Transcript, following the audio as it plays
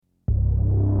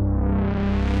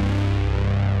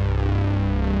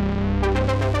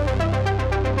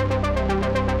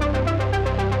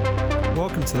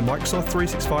to the Microsoft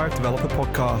 365 Developer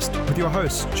Podcast with your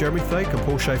hosts, Jeremy Thake and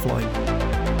Paul Schaeflein.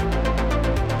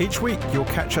 Each week, you'll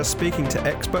catch us speaking to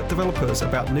expert developers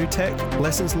about new tech,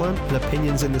 lessons learned, and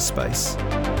opinions in this space.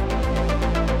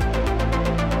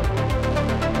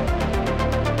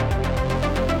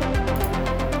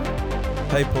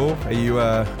 Hey Paul, are you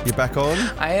back on?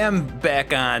 I am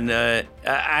back on. I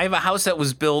have a house that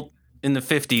was built in the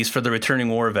 50s for the returning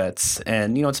war vets,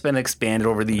 and it's been expanded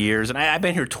over the years, and I've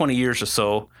been here 20 years or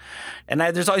so, and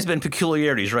there's always been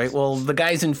peculiarities, right? Well, the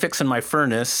guy's in fixing my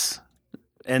furnace,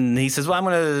 and he says, well, I'm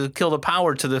going to kill the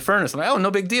power to the furnace. I'm like, oh, no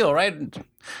big deal, right?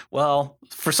 Well,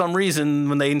 for some reason,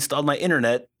 when they installed my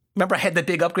internet, remember I had that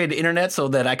big upgrade to internet so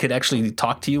that I could actually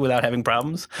talk to you without having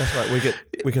problems? That's right.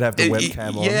 We could have the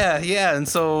webcam on. Yeah. And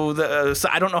so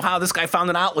I don't know how this guy found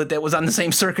an outlet that was on the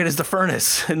same circuit as the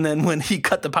furnace. And then when he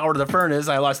cut the power to the furnace,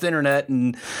 I lost internet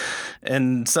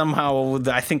and somehow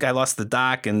I think I lost the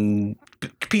dock and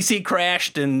PC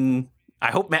crashed, and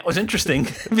I hope Matt was interesting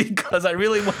because I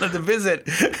really wanted to visit.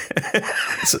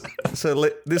 So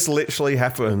this literally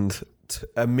happened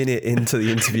a minute into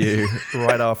the interview,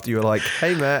 right after you were like,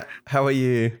 hey Matt, how are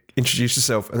you? Introduce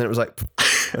yourself. And then it was like,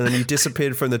 and then you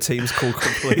disappeared from the Teams call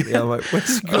completely. I'm like,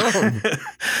 where's he gone?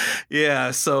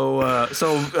 Yeah, so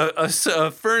a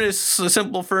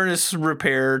simple furnace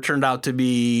repair turned out to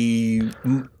be,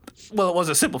 well, it was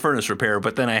a simple furnace repair,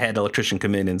 but then I had an electrician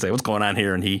come in and say, what's going on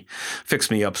here? And he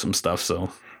fixed me up some stuff,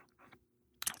 so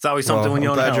it's always something when you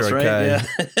own a house, right? Okay.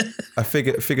 Yeah. I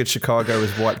figured Chicago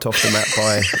was wiped off the map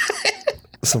by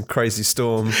some crazy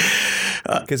storm.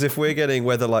 Because if we're getting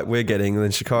weather like we're getting,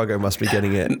 then Chicago must be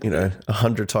getting it,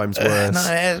 100 times worse. No,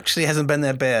 it actually hasn't been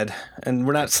that bad. And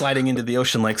we're not sliding into the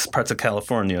ocean like parts of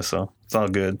California, so it's all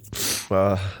good.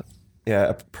 Well, yeah,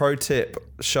 a pro tip,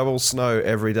 shovel snow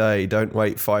every day. Don't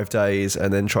wait 5 days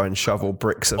and then try and shovel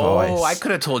bricks of ice. Oh, I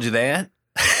could have told you that.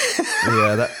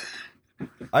 Yeah,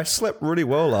 I slept really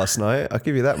well last night. I'll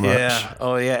give you that much. Yeah.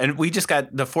 Oh, yeah. And we just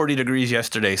got the 40 degrees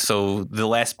yesterday, so the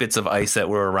last bits of ice that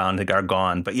were around are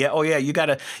gone. But yeah, you got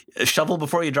to shovel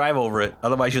before you drive over it.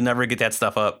 Otherwise, you'll never get that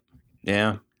stuff up.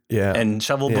 Yeah. Yeah. And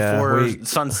shovel before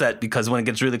sunset, because when it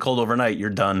gets really cold overnight,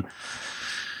 you're done.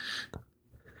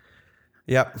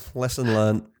 Yep. Lesson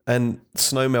learned. And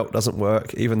snow melt doesn't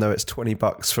work, even though it's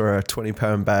 $20 for a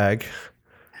 20-pound bag.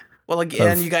 Well,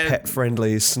 again, you got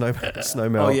pet-friendly snow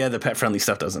melt. Oh yeah, the pet-friendly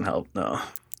stuff doesn't help. No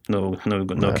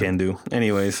can do.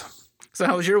 Anyways, so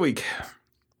how was your week?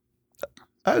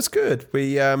 That was good.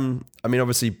 We,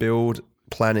 obviously, build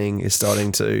planning is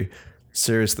starting to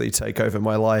seriously take over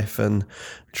my life, and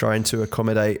trying to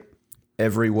accommodate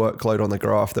every workload on the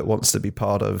graph that wants to be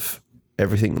part of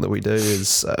everything that we do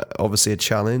is obviously a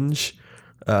challenge,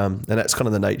 and that's kind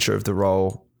of the nature of the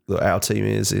role that our team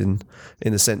is in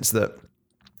the sense that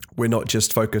we're not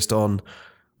just focused on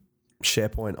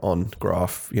SharePoint on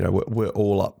Graph. We're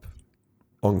all up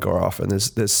on Graph, and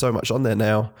there's so much on there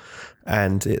now,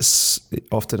 and it's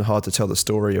often hard to tell the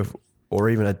story of, or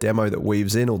even a demo that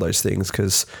weaves in all those things,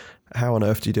 because how on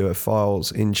earth do you do a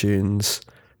files, Intunes,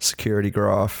 security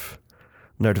graph,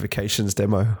 notifications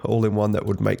demo all in one that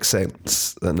would make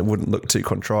sense and it wouldn't look too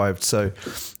contrived? So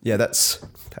yeah, that's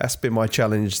been my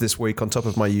challenge this week on top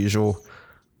of my usual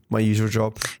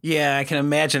job. Yeah, I can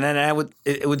imagine. And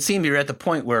it would seem you're at the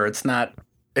point where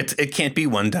it can't be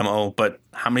one demo, but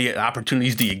how many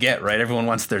opportunities do you get, right? Everyone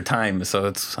wants their time.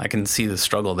 So I can see the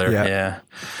struggle there. Yeah.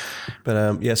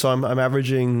 But so I'm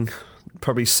averaging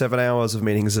probably 7 hours of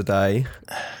meetings a day.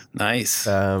 Nice.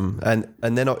 And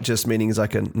they're not just meetings I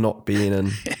can not be in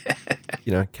and,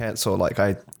 cancel. Like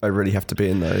I really have to be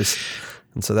in those.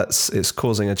 And so it's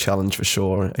causing a challenge for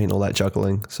sure in all that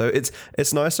juggling. So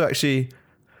it's nice to actually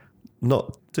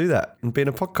not do that and be in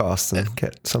a podcast and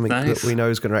get something that we know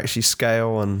is going to actually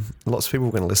scale and lots of people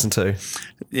are going to listen to.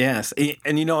 Yes.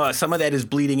 And some of that is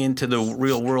bleeding into the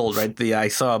real world, right? I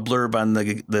saw a blurb on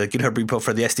the GitHub repo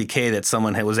for the SDK that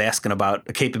someone was asking about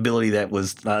a capability that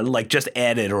was just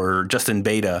added or just in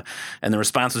beta. And the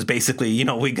response was basically,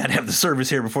 we got to have the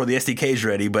service here before the SDK is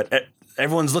ready. But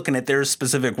everyone's looking at their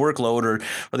specific workload or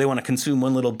they want to consume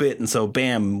one little bit. And so,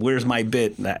 bam, where's my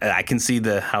bit? I can see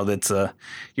how that's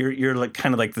you're like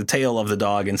kind of like the tail of the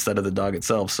dog instead of the dog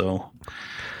itself. So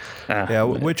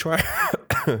we're trying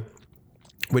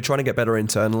to get better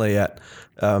internally at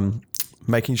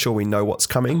making sure we know what's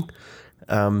coming.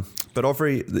 But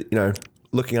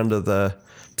looking under the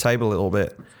table a little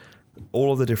bit,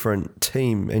 all of the different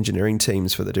engineering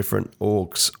teams for the different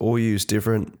orgs all use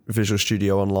different Visual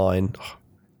Studio Online,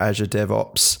 Azure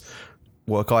DevOps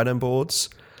work item boards.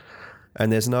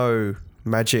 And there's no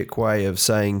magic way of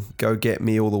saying, go get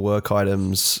me all the work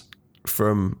items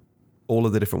from all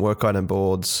of the different work item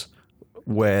boards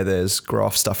where there's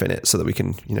graph stuff in it so that we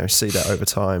can, see that over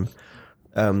time.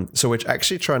 So we're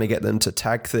actually trying to get them to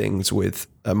tag things with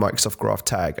a Microsoft Graph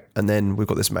tag. And then we've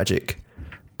got this magic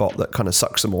bot that kind of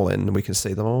sucks them all in and we can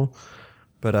see them all.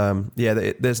 But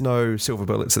there's no silver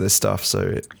bullet to this stuff.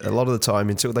 So a lot of the time,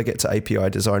 until they get to API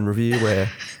design review,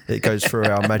 where it goes through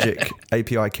our magic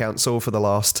API council for the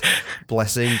last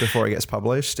blessing before it gets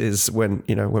published, is when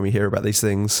we hear about these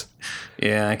things.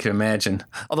 Yeah, I can imagine.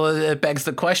 Although it begs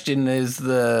the question: is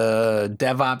the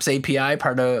DevOps API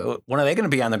part of? When are they going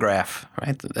to be on the graph?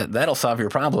 Right, that'll solve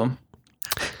your problem.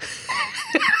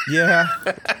 Yeah.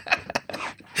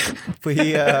 We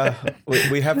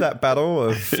have that battle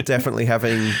of definitely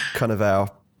having kind of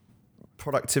our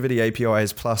productivity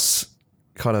APIs plus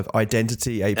kind of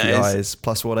identity APIs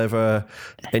plus whatever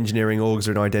engineering orgs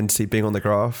are in identity being on the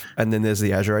graph, and then there's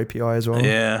the Azure API as well.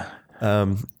 Yeah.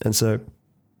 And so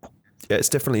it's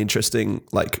definitely interesting.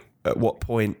 Like at what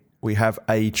point we have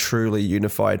a truly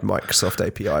unified Microsoft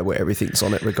API where everything's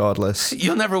on it regardless.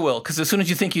 You'll never will, because as soon as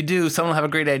you think you do, someone will have a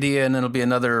great idea and then it'll be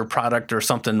another product or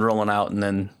something rolling out, and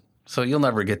then so you'll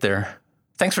never get there.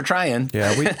 Thanks for trying.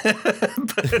 Yeah,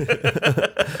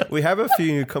 we have a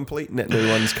few complete net new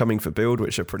ones coming for build,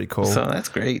 which are pretty cool. So that's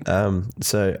great.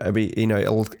 So I mean,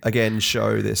 it'll again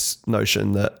show this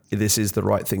notion that this is the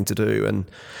right thing to do, and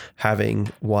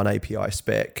having one API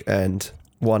spec and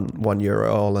one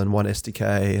URL and one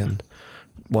SDK and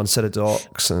one set of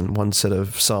docs and one set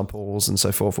of samples and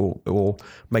so forth will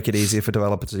make it easier for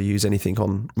developers to use anything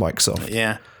on Microsoft.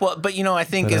 Yeah. Well, but I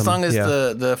think as long as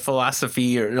the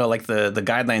philosophy or like the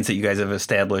guidelines that you guys have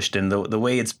established and the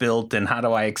way it's built and how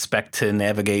do I expect to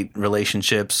navigate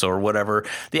relationships or whatever,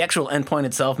 the actual endpoint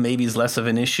itself maybe is less of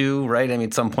an issue, right? I mean,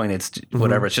 at some point it's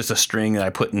whatever, it's just a string that I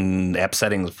put in app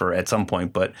settings for at some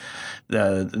point, but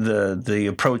the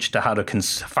approach to how to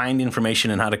find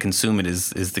information and how to consume it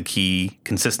is the key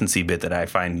consistency bit that I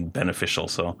find beneficial.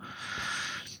 So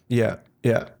yeah.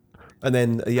 And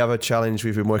then the other challenge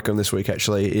we've been working on this week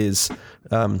actually is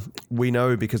we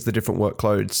know because the different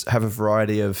workloads have a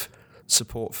variety of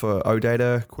support for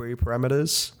OData query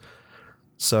parameters.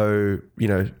 So,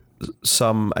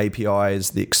 some APIs,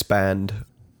 the expand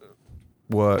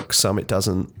works, some it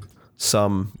doesn't,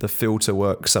 some the filter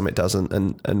works, some it doesn't.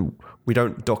 And we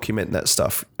don't document that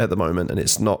stuff at the moment, and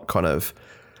it's not kind of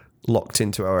locked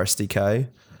into our SDK.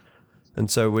 And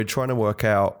so we're trying to work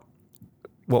out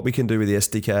what we can do with the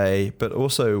SDK, but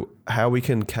also how we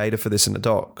can cater for this in the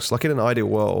docs. Like in an ideal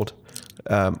world,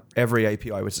 every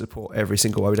API would support every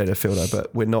single OData filter,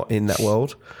 but we're not in that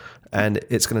world. And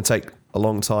it's going to take a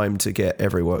long time to get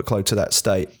every workload to that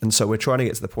state. And so we're trying to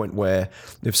get to the point where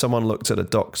if someone looked at a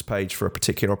docs page for a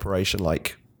particular operation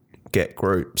like get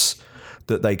groups,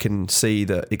 that they can see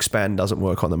that expand doesn't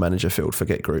work on the manager field for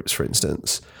get groups, for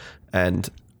instance. And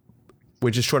we're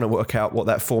just trying to work out what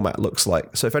that format looks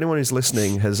like. So if anyone who's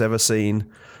listening has ever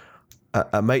seen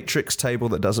a matrix table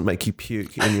that doesn't make you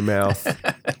puke in your mouth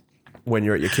when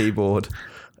you're at your keyboard,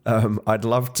 I'd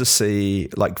love to see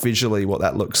like visually what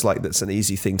that looks like. That's an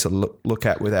easy thing to look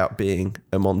at without being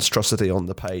a monstrosity on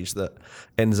the page that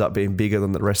ends up being bigger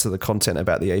than the rest of the content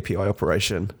about the API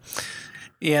operation.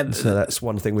 Yeah. So that's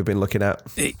one thing we've been looking at.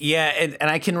 Yeah.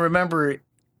 And I can remember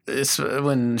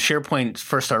when SharePoint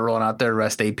first started rolling out their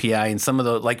REST API, and some of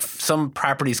the, like some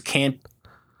properties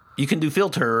you can do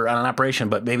filter on an operation,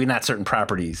 but maybe not certain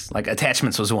properties. Like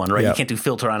attachments was one, right? Yeah. You can't do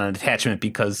filter on an attachment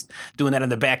because doing that in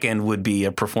the back end would be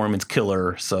a performance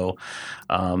killer. So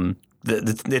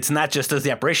it's not just does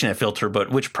the operation have filter,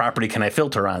 but which property can I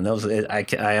filter on?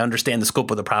 I understand the scope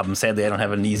of the problem. Sadly, I don't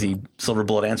have an easy silver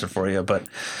bullet answer for you, but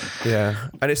yeah,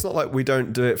 and it's not like we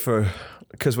don't do it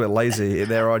because we're lazy.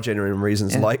 There are genuine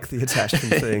reasons, like the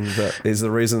attachment thing, that is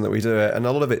the reason that we do it. And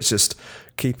a lot of it's just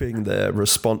keeping the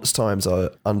response times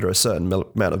under a certain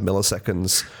amount of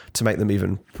milliseconds to make them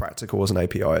even practical as an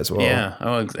API as well.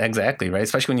 Yeah, exactly, right?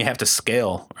 Especially when you have to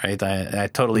scale, right? I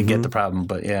totally get the problem,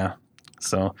 but yeah.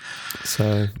 So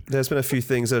there's been a few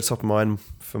things that are top of mind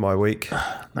for my week.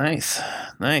 Nice.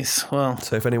 Well,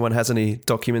 so if anyone has any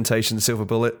documentation, silver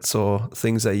bullets, or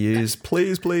things they use,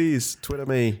 please Twitter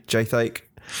me, jthake,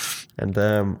 and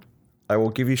I will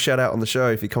give you a shout out on the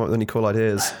show if you come up with any cool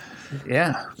ideas.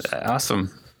 Yeah, awesome.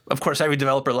 Of course, every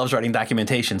developer loves writing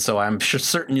documentation, so I'm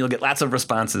certain you'll get lots of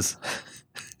responses.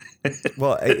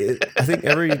 Well, I think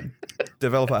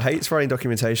developer hates writing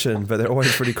documentation, but they're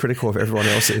always pretty critical of everyone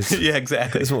else's. Yeah,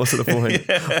 exactly. It's more to the point.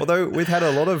 Yeah. Although we've had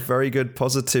a lot of very good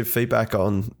positive feedback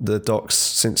on the docs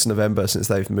since November, since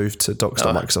they've moved to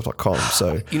docs.microsoft.com.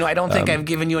 So I don't think I've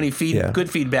given you any good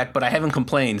feedback, but I haven't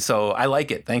complained, so I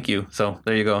like it. Thank you. So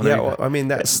there you go. Well, I mean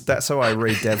that's how I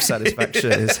read dev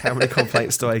satisfaction is how many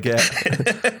complaints do I get?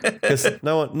 Because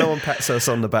no one pats us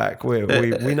on the back. We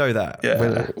know that.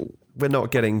 Yeah. We're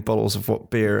not getting bottles of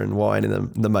beer and wine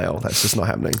in the mail. That's just not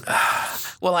happening.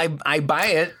 Well, I buy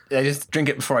it. I just drink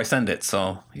it before I send it.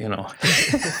 So,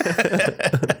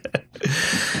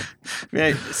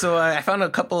 Right. So I found a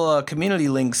couple of community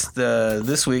links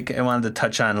this week I wanted to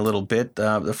touch on a little bit.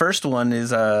 The first one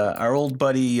is our old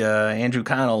buddy Andrew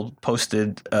Connell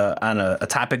posted on a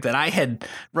topic that I had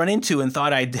run into and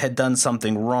thought I had done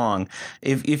something wrong.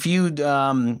 If you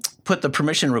put the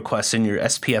permission requests in your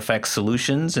SPFX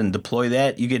solutions and deploy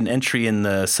that, you get an entry in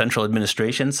the central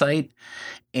administration site.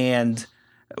 And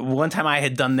one time I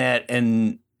had done that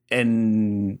and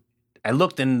I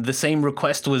looked and the same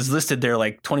request was listed there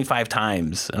like 25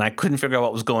 times and I couldn't figure out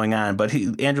what was going on. But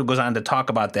Andrew goes on to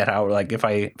talk about that, how like if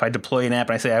I deploy an app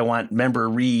and I say I want member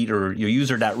read or your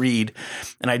user.read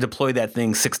and I deploy that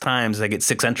thing 6 times, I get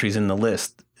 6 entries in the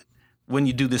list when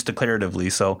you do this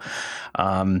declaratively. So,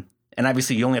 and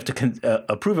obviously you only have to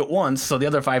approve it once. So the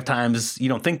other 5 times you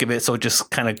don't think of it. So it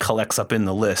just kind of collects up in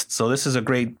the list. So this is a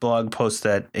great blog post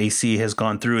that AC has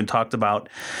gone through and talked about.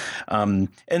 And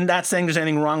not saying there's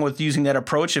anything wrong with using that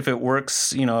approach. If it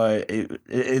works,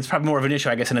 it's probably more of an issue,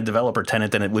 I guess, in a developer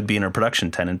tenant than it would be in a production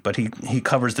tenant. But he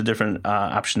covers the different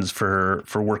options for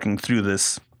working through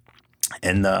this.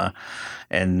 And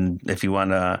if you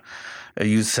want to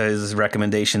use his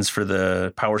recommendations for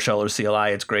the PowerShell or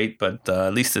CLI, it's great, but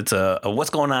at least it's a what's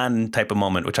going on type of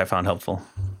moment, which I found helpful.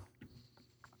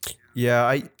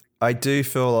 Yeah, I do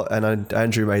feel, and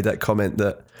Andrew made that comment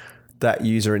that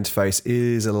user interface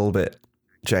is a little bit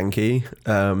janky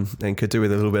and could do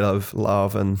with a little bit of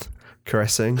love and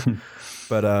caressing.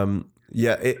 But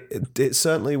yeah, it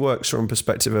certainly works from a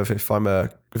perspective of if I'm a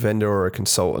vendor or a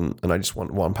consultant and I just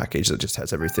want one package that just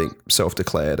has everything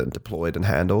self-declared and deployed and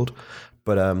handled.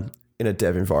 But in a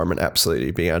dev environment,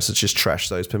 absolutely being able to just trash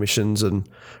those permissions and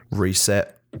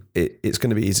reset, it's going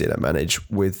to be easier to manage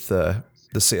with the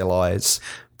CLIs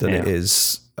than it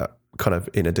is kind of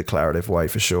in a declarative way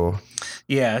for sure.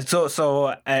 Yeah.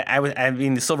 So I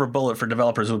mean, the silver bullet for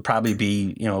developers would probably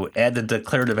be, add the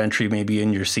declarative entry maybe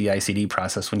in your CI/CD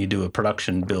process when you do a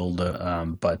production build.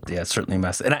 But yeah, it's certainly a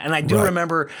mess. And I do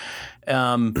remember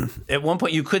at one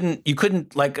point you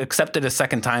couldn't like accept it a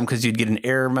second time because you'd get an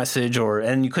error message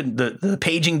and you couldn't, the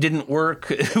paging didn't work.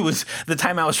 It was the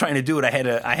time I was trying to do it. I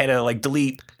had to like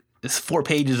delete 4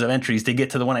 pages of entries to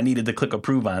get to the one I needed to click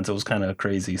approve on. So it was kind of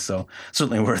crazy. So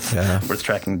certainly worth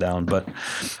tracking down. But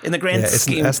in the grand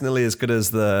scheme, it's nearly as good as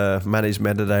the managed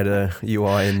metadata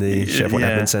UI in the SharePoint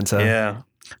Admin Center. Yeah.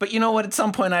 But you know what? At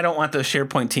some point, I don't want the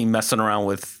SharePoint team messing around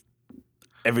with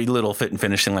every little fit and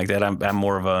finish thing like that. I'm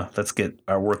more of a let's get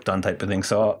our work done type of thing.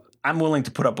 So I'm willing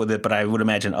to put up with it, but I would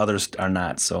imagine others are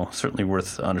not. So certainly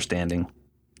worth understanding.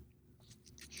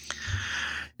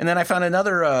 And then I found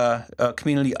another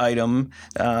community item.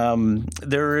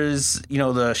 There is,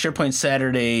 the SharePoint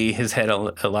Saturday has had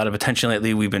a lot of attention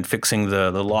lately. We've been fixing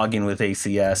the login with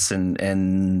ACS,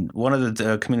 and one of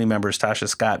the community members, Tasha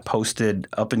Scott, posted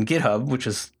up in GitHub, which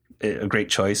is a great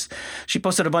choice. She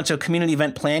posted a bunch of community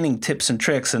event planning tips and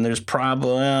tricks, and there's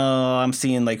probably, I'm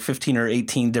seeing like 15 or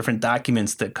 18 different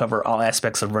documents that cover all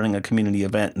aspects of running a community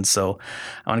event. And so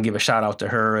I want to give a shout out to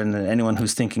her and anyone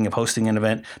who's thinking of hosting an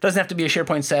event. Doesn't have to be a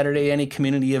SharePoint Saturday, any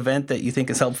community event that you think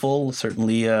is helpful.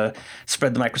 Certainly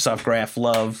spread the Microsoft Graph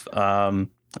love.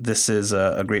 This is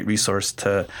a great resource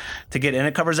to get, and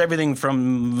it covers everything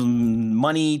from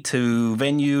money to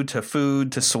venue to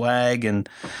food to swag and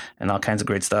all kinds of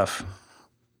great stuff.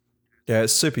 Yeah,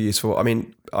 it's super useful. I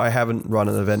mean, I haven't run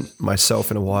an event myself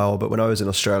in a while, but when I was in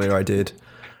Australia, I did.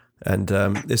 And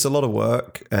it's a lot of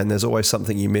work, and there's always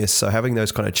something you miss. So having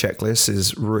those kind of checklists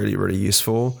is really, really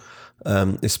useful,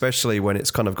 especially when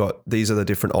it's kind of got these are the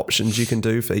different options you can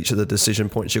do for each of the decision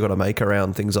points you've got to make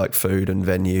around things like food and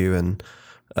venue and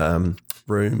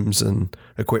rooms and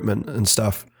equipment and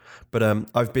stuff. But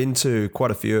I've been to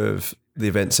quite a few of the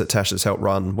events that Tasha's helped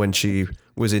run when she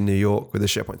was in New York with the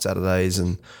SharePoint Saturdays.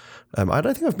 And I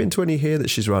don't think I've been to any here that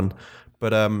she's run, but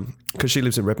because she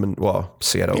lives in Redmond,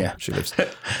 Seattle, she lives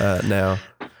now.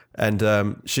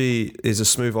 And she is a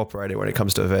smooth operator when it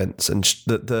comes to events. And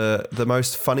the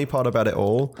most funny part about it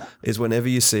all is whenever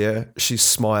you see her, she's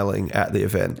smiling at the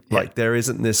event. Like there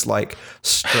isn't this like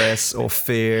stress or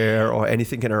fear or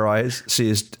anything in her eyes.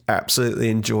 She is absolutely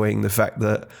enjoying the fact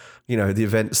that, you know, the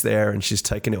event's there and she's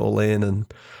taking it all in.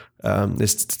 And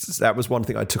that was one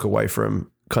thing I took away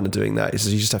from kind of doing that,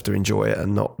 is you just have to enjoy it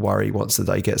and not worry once the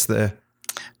day gets there.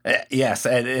 Yes.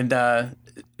 And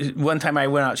one time I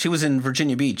went out, she was in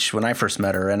Virginia Beach when I first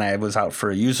met her, and I was out for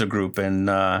a user group, and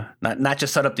not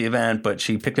just set up the event, but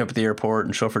she picked me up at the airport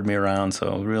and chauffeured me around.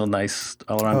 So real nice,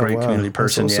 all around great community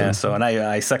person. Awesome. Yeah. So, and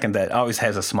I second that. Always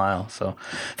has a smile. So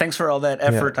thanks for all that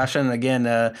effort, Tasha. And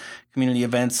again, community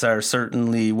events are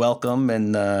certainly welcome,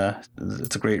 and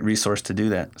it's a great resource to do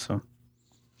that. So.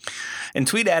 And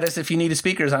tweet at us if you need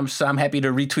speakers. I'm happy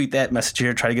to retweet that message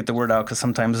here, try to get the word out, because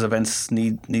sometimes events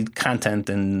need content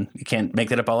and you can't make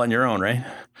that up all on your own, right?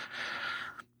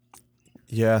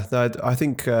 Yeah, I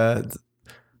think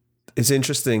it's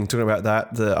interesting talking about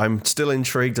that I'm still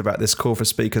intrigued about this call for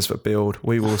speakers for Build.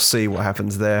 We will see what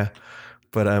happens there.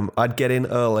 But I'd get in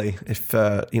early if,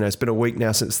 it's been a week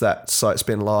now since that site's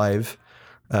been live.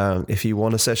 If you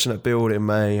want a session at Build in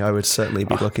May, I would certainly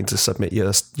be looking to submit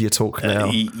your talk now.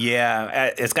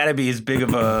 It's got to be as big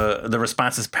of the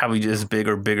response is probably as big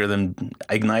or bigger than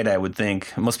Ignite, I would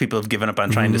think. Most people have given up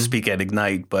on trying to speak at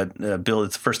Ignite, but Build,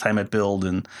 it's the first time at Build,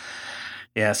 and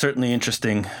yeah, certainly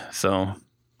interesting. So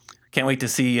can't wait to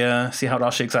see how it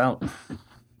all shakes out.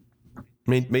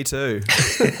 Me too.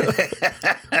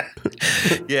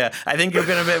 Yeah, I think we're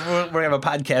gonna have a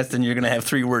podcast, and you're gonna have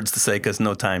 3 words to say because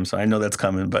no time. So I know that's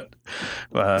coming, but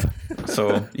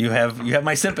so you have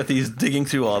my sympathies digging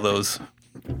through all those.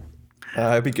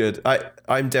 It'd be good.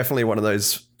 I'm definitely one of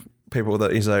those people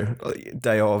that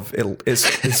day of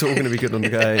it's all going to be good on the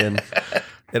day, and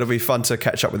it'll be fun to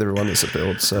catch up with everyone that's at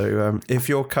Build. So if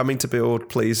you're coming to Build,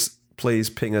 please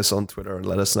ping us on Twitter and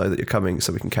let us know that you're coming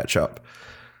so we can catch up.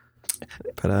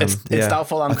 But it's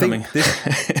doubtful I'm coming.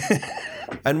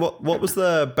 And what was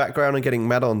the background on getting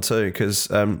Matt on too? Because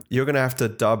you're going to have to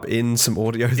dub in some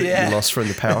audio that you lost from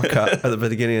the power cut at the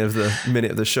beginning of the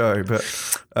minute of the show. But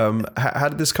how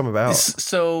did this come about?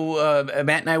 So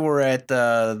Matt and I were at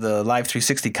the Live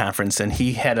 360 conference, and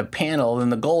he had a panel,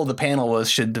 and the goal of the panel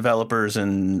was, should developers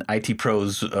and IT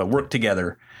pros work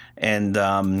together? And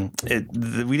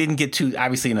we didn't get too,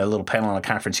 obviously in a little panel on a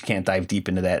conference, you can't dive deep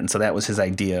into that. And so that was his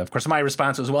idea. Of course, my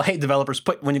response was, well, hey, developers,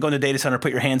 when you go into data center,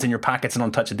 put your hands in your pockets and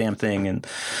don't touch a damn thing.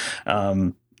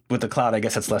 And with the cloud, I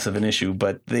guess that's less of an issue.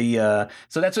 But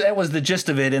so that was the gist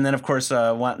of it. And then, of course,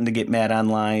 wanting to get Matt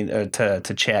online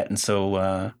to chat. And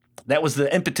so that was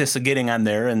the impetus of getting on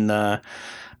there. And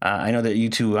I know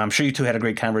that I'm sure you two had a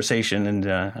great conversation, and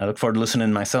I look forward to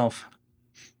listening myself.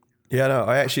 Yeah, no,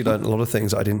 I actually learned a lot of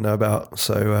things I didn't know about.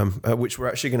 So, which we're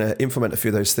actually going to implement a few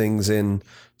of those things in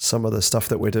some of the stuff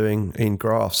that we're doing in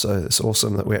Graph. So it's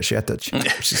awesome that we actually had that chat,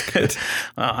 which is good.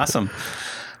 Awesome.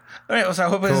 All right. Well, so I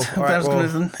hope that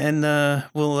was good. And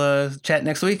we'll chat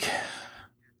next week.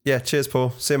 Yeah. Cheers,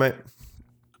 Paul. See you, mate.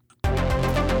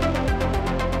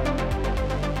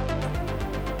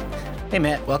 Hey,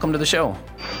 Matt. Welcome to the show.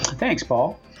 Thanks,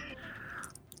 Paul.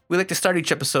 We like to start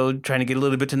each episode trying to get a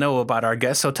little bit to know about our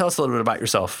guests. So tell us a little bit about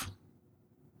yourself.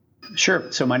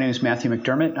 Sure. So my name is Matthew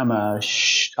McDermott. I'm a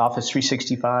Office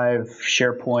 365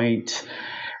 SharePoint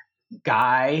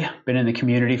guy. Been in the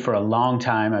community for a long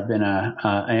time. I've been an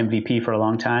MVP for a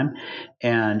long time,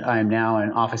 and I'm now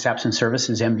an Office Apps and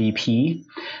Services MVP.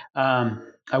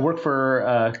 I work for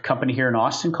a company here in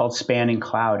Austin called Spanning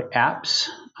Cloud Apps.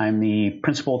 I'm the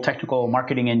principal technical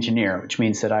marketing engineer, which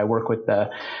means that I work with the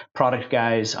product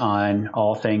guys on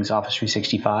all things Office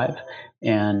 365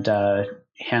 and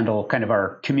handle kind of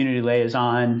our community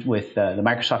liaison with the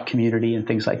Microsoft community and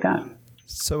things like that.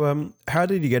 So how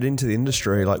did you get into the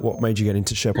industry? Like, what made you get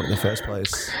into SharePoint in the first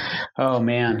place? Oh,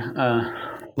 man.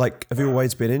 Have you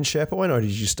always been in SharePoint, or did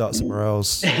you start somewhere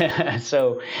else?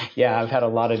 So, yeah, I've had a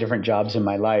lot of different jobs in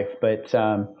my life, but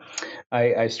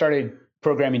I started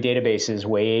programming databases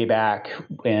way back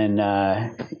when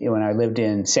I lived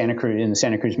in Santa Cruz, in the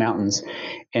Santa Cruz Mountains,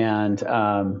 and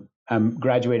I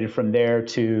graduated from there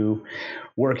to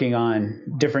working on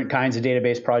different kinds of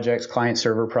database projects, client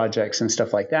server projects, and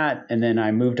stuff like that. And then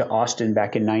I moved to Austin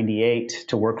back in '98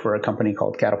 to work for a company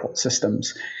called Catapult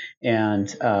Systems. And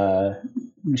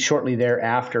shortly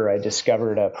thereafter, I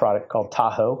discovered a product called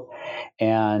Tahoe,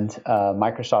 and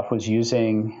Microsoft was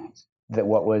using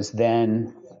what was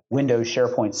then Windows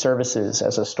SharePoint Services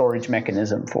as a storage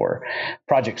mechanism for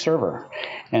Project Server.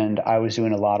 And I was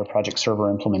doing a lot of Project Server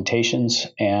implementations.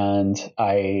 And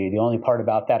the only part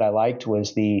about that I liked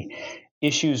was the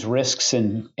issues, risks,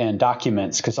 and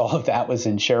documents, because all of that was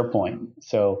in SharePoint.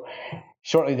 So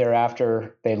shortly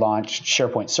thereafter, they launched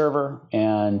SharePoint Server,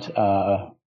 and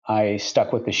I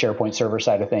stuck with the SharePoint Server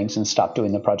side of things and stopped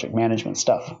doing the project management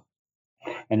stuff.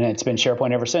 And it's been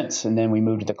SharePoint ever since. And then we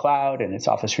moved to the cloud, and it's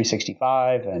Office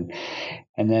 365. And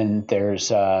then there's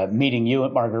meeting you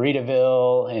at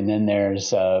Margaritaville. And then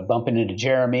there's bumping into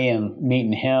Jeremy and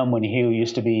meeting him when he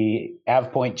used to be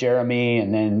AvePoint Jeremy.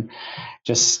 And then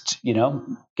just,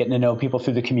 getting to know people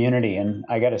through the community. And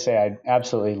I got to say, I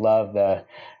absolutely love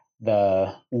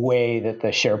the way that the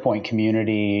SharePoint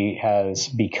community has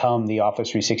become the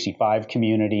Office 365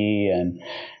 community, and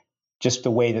just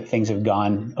the way that things have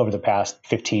gone over the past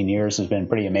 15 years has been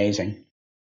pretty amazing.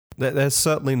 There's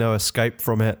certainly no escape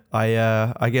from it.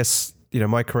 I guess,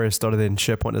 my career started in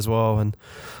SharePoint as well, and,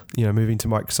 moving to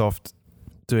Microsoft,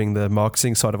 doing the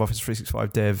marketing side of Office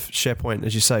 365 dev, SharePoint,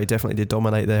 as you say, definitely did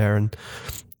dominate there. And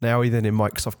now even in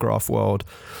Microsoft Graph world,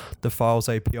 the Files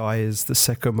API is the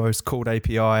second most called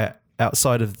API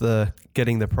outside of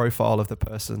getting the profile of the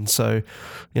person. So,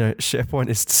 SharePoint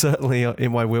is certainly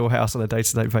in my wheelhouse on a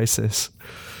day-to-day basis.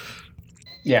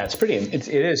 Yeah, it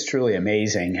is truly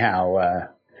amazing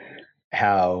how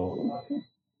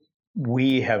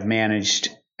we have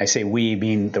managed, I say we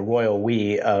being the royal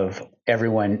we of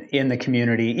everyone in the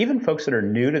community, even folks that are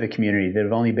new to the community that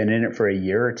have only been in it for a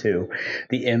year or two,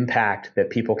 the impact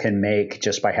that people can make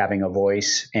just by having a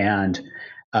voice and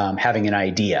having an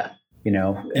idea.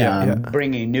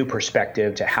 Bringing new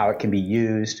perspective to how it can be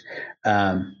used.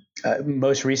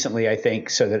 Most recently, I think,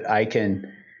 so that I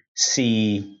can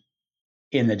see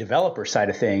in the developer side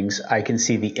of things, I can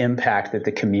see the impact that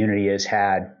the community has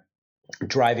had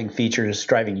driving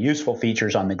useful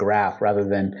features on the graph, rather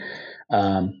than,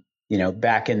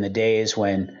 back in the days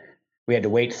when we had to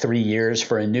wait 3 years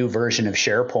for a new version of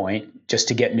SharePoint just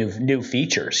to get new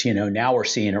features. Now we're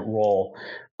seeing it roll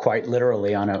quite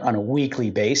literally on a weekly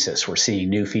basis. We're seeing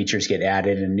new features get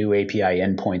added and new API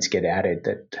endpoints get added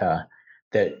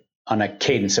that on a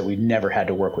cadence that we've never had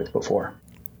to work with before.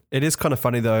 It is kind of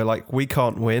funny though, like we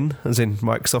can't win, as in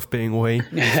Microsoft being we,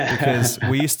 because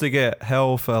we used to get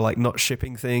hell for like not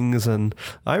shipping things. And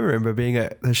I remember being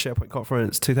at the SharePoint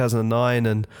conference 2009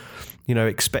 and,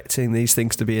 expecting these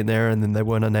things to be in there, and then they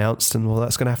weren't announced. And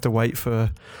that's going to have to wait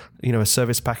for, a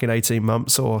service pack in 18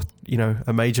 months or,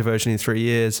 a major version in 3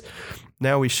 years.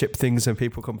 Now we ship things and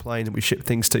people complain that we ship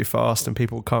things too fast and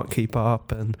people can't keep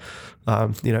up. And,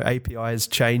 APIs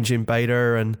change in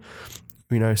beta, and,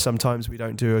 sometimes we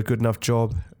don't do a good enough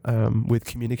job with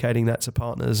communicating that to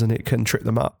partners, and it can trip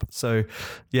them up. So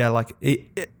yeah, like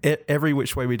every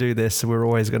which way we do this, we're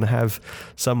always going to have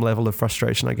some level of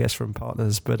frustration, I guess, from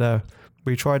partners. But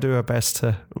we try to do our best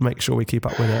to make sure we keep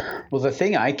up with it. Well, the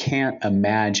thing I can't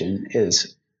imagine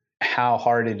is how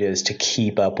hard it is to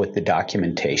keep up with the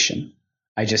documentation.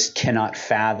 I just cannot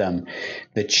fathom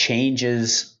the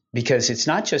changes, because it's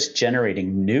not just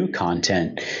generating new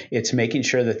content, it's making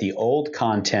sure that the old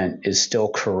content is still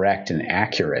correct and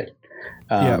accurate.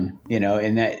 And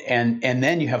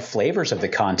then you have flavors of the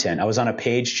content. I was on a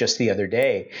page just the other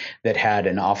day that had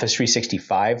an Office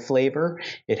 365 flavor.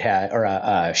 It had, or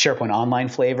a SharePoint Online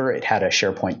flavor. It had a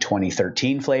SharePoint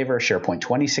 2013 flavor, SharePoint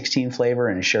 2016 flavor,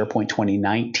 and a SharePoint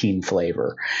 2019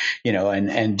 flavor,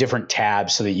 and different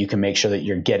tabs so that you can make sure that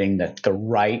you're getting the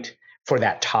right, for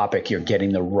that topic, you're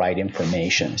getting the right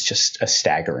information. It's just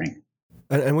staggering.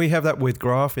 And we have that with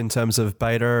Graph in terms of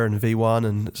beta and V1,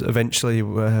 and eventually,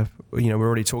 we're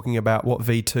already talking about what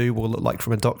V2 will look like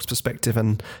from a docs perspective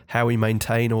and how we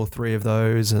maintain all three of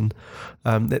those. And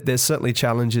there's certainly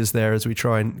challenges there as we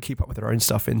try and keep up with our own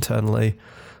stuff internally.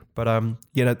 But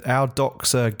our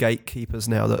docs are gatekeepers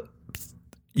now, that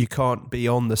you can't be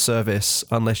on the service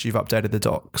unless you've updated the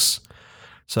docs.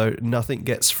 So nothing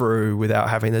gets through without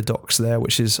having the docs there,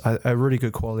 which is a really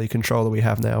good quality control that we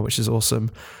have now, which is awesome.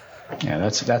 Yeah,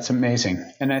 that's amazing,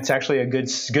 and that's actually a good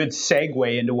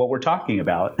segue into what we're talking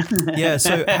about. Yeah.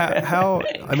 So how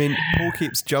I mean, Paul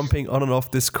keeps jumping on and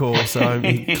off this call, so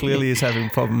he clearly is having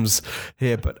problems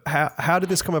here. But how did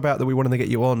this come about that we wanted to get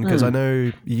you on? Because I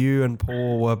know you and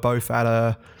Paul were both at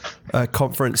a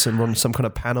conference and on some kind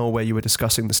of panel where you were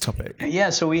discussing this topic. Yeah.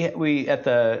 So we at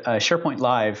the SharePoint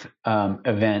Live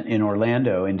event in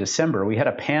Orlando in December, we had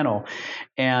a panel,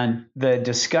 and the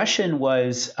discussion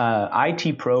was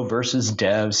IT Pro versus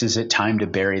devs. Is it time to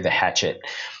bury the hatchet?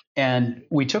 And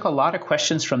we took a lot of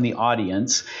questions from the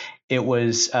audience. It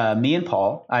was me and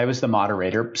Paul. I was the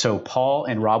moderator. So Paul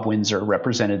and Rob Windsor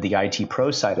represented the IT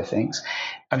Pro side of things.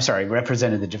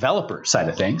 Represented the developer side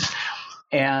of things.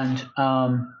 And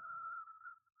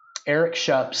Eric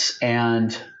Schups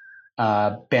and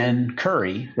Ben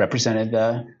Curry represented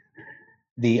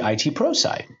the IT Pro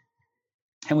side.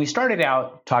 And we started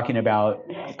out talking about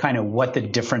kind of what the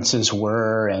differences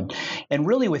were, and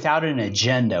really without an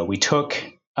agenda. We took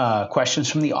questions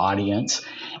from the audience,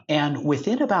 and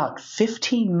within about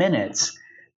 15 minutes,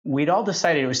 we'd all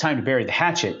decided it was time to bury the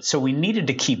hatchet. So we needed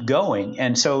to keep going.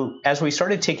 And so as we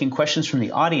started taking questions from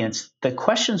the audience, the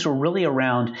questions were really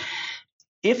around,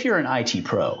 if you're an IT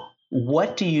pro,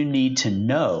 what do you need to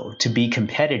know to be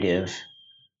competitive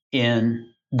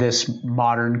in this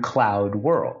modern cloud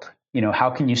world? How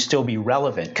can you still be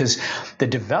relevant? Because the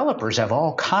developers have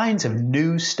all kinds of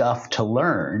new stuff to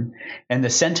learn. And the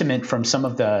sentiment from some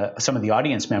of the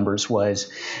audience members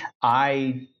was,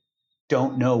 I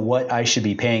don't know what I should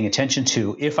be paying attention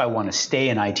to if I want to stay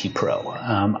an IT pro.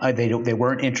 They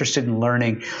weren't interested in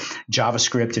learning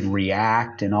JavaScript and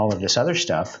React and all of this other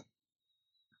stuff.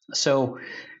 So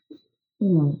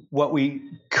what we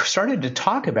started to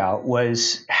talk about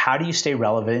was, how do you stay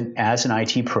relevant as an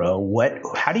IT pro?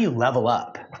 How do you level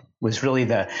up? Was really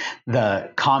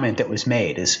the comment that was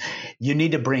made, is you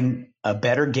need to bring a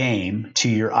better game to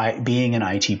your being an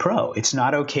IT pro. It's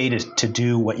not okay to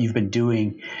do what you've been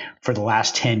doing for the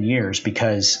last 10 years,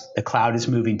 because the cloud is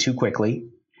moving too quickly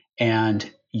and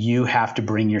you have to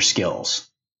bring your skills.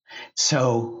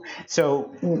 So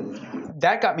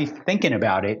that got me thinking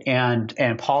about it, and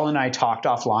Paul and I talked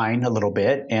offline a little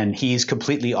bit, and he's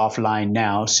completely offline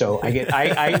now. So I get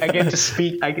to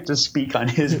speak on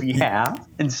his behalf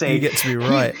and say, you get to be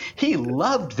right. He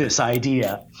loved this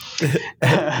idea.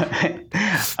 And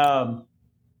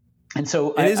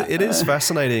so it is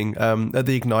fascinating. At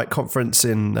the Ignite conference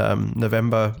in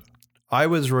November, I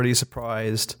was really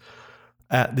surprised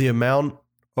at the amount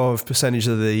of percentage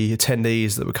of the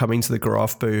attendees that were coming to the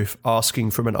Graph booth asking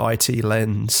from an IT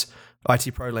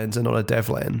pro lens and not a dev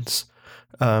lens.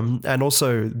 And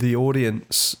also the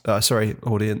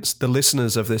the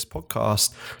listeners of this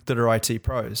podcast that are IT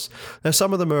pros. Now,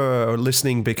 some of them are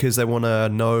listening because they want to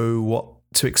know what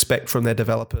to expect from their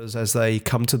developers as they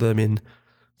come to them in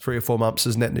 3 or 4 months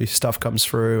as net new stuff comes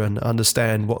through, and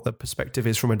understand what the perspective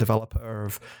is from a developer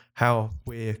of how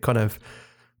we're kind of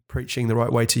preaching the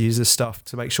right way to use this stuff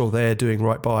to make sure they're doing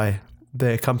right by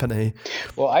their company.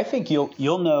 Well, I think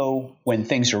you'll know when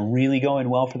things are really going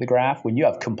well for the Graph when you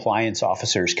have compliance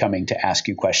officers coming to ask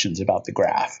you questions about the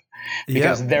Graph.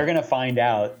 Because they're going to find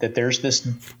out that there's this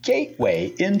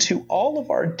gateway into all of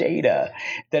our data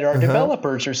that our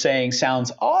developers are saying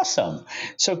sounds awesome.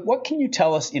 So what can you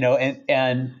tell us?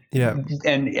 And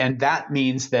that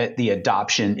means that the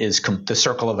adoption is the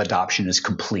circle of adoption is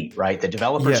complete, right? The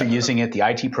developers are using it, the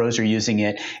IT pros are using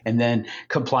it, and then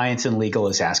compliance and legal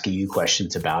is asking you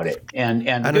questions about it. And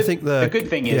I think the good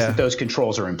thing is that those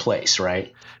controls are in place,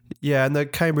 right? Yeah, and the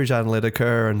Cambridge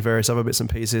Analytica and various other bits and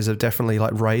pieces have definitely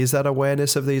raised that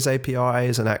awareness of these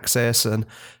APIs and access and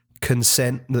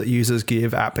consent that users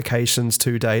give applications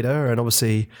to data, and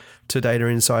obviously to data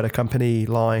inside a company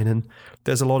line. And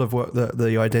there's a lot of work that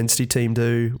the identity team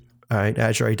do in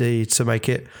Azure AD to make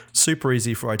it super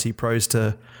easy for IT pros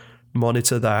to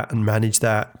monitor that and manage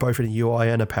that, both in a UI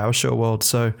and a PowerShell world.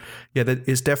 So yeah,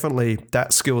 it's definitely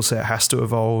that skill set has to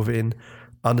evolve in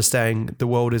understanding the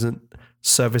world isn't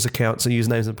service accounts and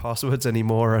usernames and passwords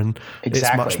anymore, and it's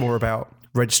much more about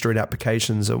registering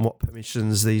applications and what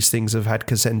permissions these things have had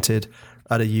consented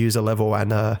at a user level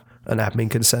and an admin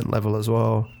consent level as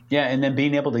well. Yeah, and then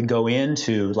being able to go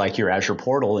into your Azure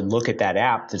portal and look at that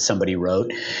app that somebody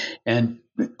wrote, and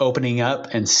opening up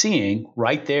and seeing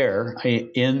right there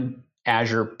in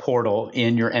Azure portal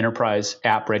in your enterprise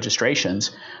app registrations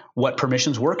what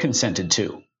permissions were consented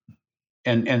to.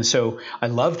 And so I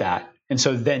love that. And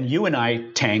so then you and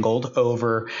I tangled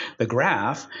over the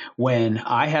Graph when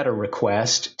I had a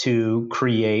request to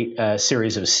create a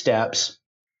series of steps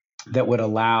that would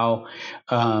allow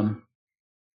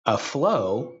a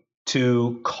flow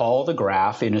to call the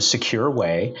Graph in a secure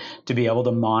way to be able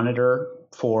to monitor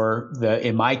for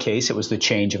in my case, it was the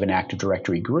change of an Active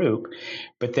Directory group.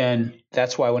 But then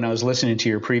that's why when I was listening to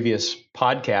your previous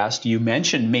podcast, you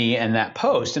mentioned me and that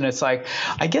post. And it's I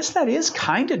guess that is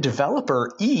kind of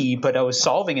developer-y, but I was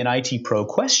solving an IT pro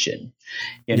question,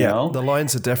 you know? The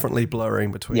lines are definitely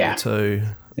blurring between the two.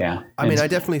 Yeah. I mean, I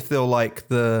definitely feel like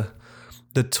the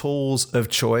tools of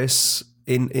choice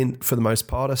in for the most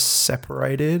part are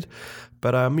separated.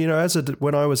 But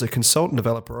when I was a consultant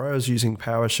developer, I was using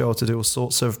PowerShell to do all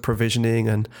sorts of provisioning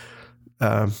and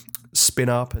spin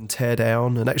up and tear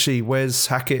down. And actually, Wes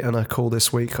Hackett on a call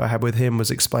this week I had with him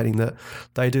was explaining that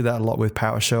they do that a lot with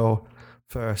PowerShell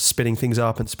for spinning things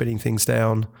up and spinning things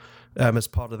down. as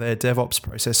part of their DevOps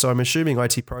process. So I'm assuming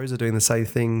IT pros are doing the same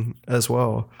thing as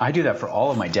well. I do that for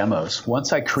all of my demos.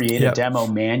 Once I create a demo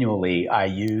manually, I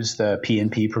use the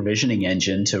PnP provisioning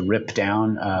engine to rip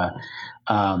down a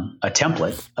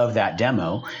template of that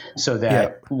demo so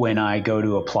that when I go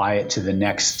to apply it to the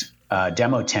next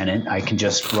demo tenant, I can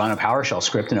just run a PowerShell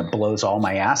script and it blows all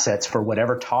my assets for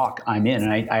whatever talk I'm in.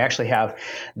 And I actually have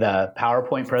the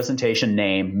PowerPoint presentation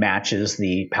name matches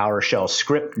the PowerShell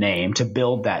script name to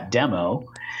build that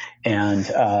demo. And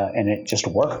it just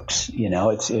works.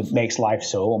 It makes life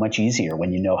so much easier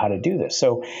when you know how to do this.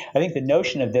 So I think the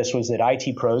notion of this was that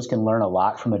IT pros can learn a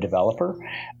lot from a developer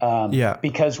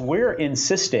because we're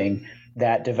insisting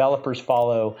that developers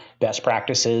follow best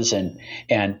practices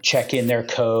and check in their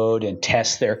code and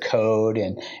test their code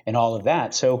and all of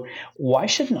that. So why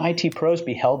shouldn't IT pros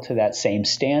be held to that same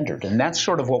standard? And that's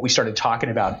sort of what we started talking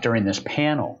about during this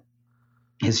panel,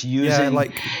 is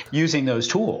using those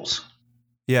tools.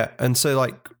 Yeah, and so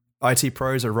like IT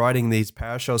pros are writing these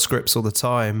PowerShell scripts all the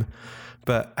time,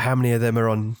 but how many of them are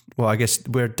on, well, I guess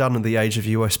we're done in the age of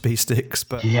USB sticks,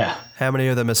 but how many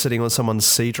of them are sitting on someone's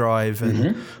C drive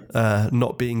and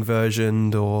not being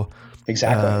versioned or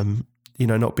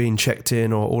not being checked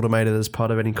in or automated as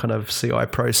part of any kind of CI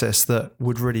process that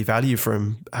would really value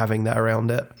from having that around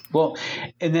it? Well,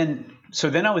 and then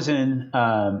I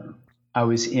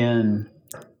was in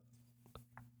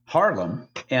Harlem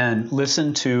and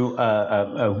listened to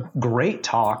a great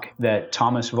talk that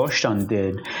Thomas Voshtan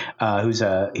did, he's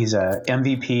a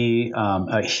MVP,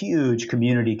 a huge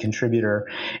community contributor,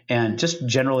 and just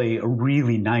generally a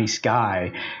really nice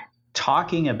guy,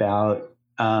 talking about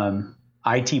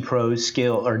IT pros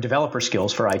skill or developer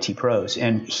skills for IT pros.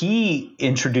 And he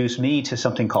introduced me to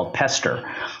something called Pester,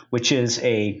 which is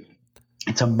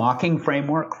it's a mocking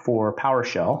framework for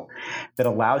PowerShell that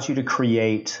allows you to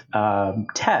create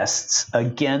tests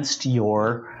against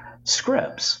your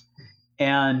scripts.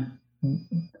 And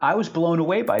I was blown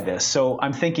away by this. So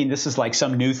I'm thinking this is like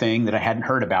some new thing that I hadn't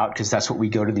heard about, because that's what we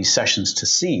go to these sessions to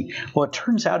see. Well, it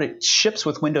turns out it ships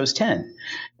with Windows 10.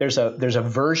 There's a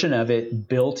version of it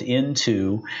built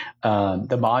into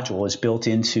the module is built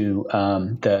into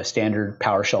the standard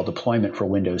PowerShell deployment for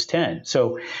Windows 10.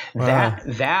 So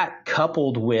that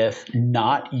coupled with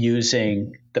not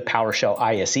using the PowerShell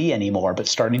ISE anymore, but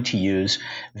starting to use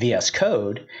VS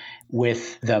Code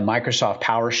with the Microsoft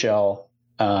PowerShell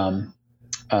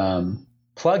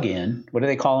plugin. What do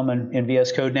they call them in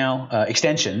VS Code now?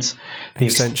 Extensions.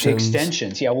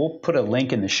 Extensions. Yeah, we'll put a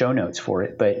link in the show notes for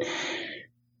it. But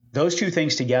those two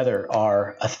things together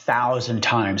are 1,000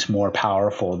 times more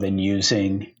powerful than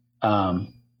using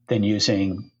the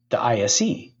ISE.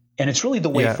 And it's really the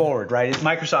way forward, right?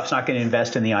 Microsoft's not going to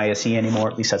invest in the ISE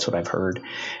anymore. At least that's what I've heard.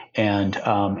 And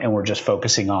we're just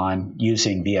focusing on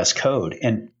using VS Code.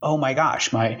 And oh my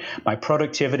gosh, my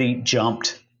productivity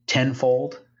jumped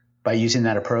tenfold by using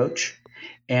that approach.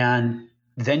 And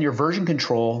then your version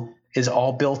control is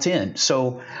all built in.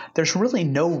 So there's really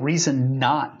no reason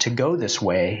not to go this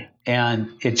way.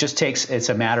 And it's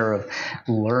a matter of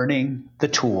learning the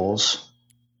tools,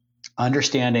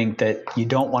 understanding that you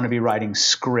don't want to be writing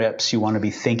scripts. You want to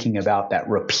be thinking about that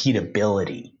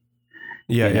repeatability.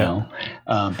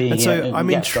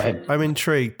 I'm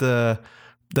intrigued.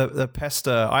 The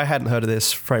Pester, I hadn't heard of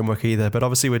this framework either, but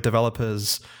obviously with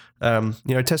developers,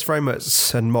 test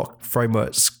frameworks and mock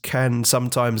frameworks can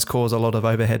sometimes cause a lot of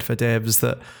overhead for devs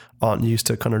that aren't used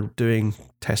to kind of doing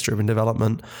test-driven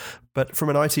development. But from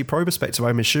an IT pro perspective,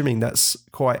 I'm assuming that's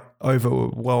quite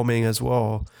overwhelming as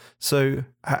well. So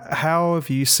how have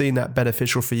you seen that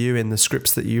beneficial for you in the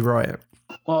scripts that you write?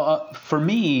 Well, for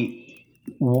me,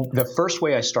 the first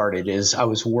way I started is I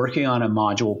was working on a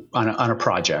module, on a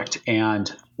project,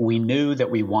 and we knew that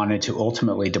we wanted to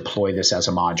ultimately deploy this as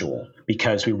a module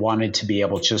because we wanted to be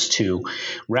able just to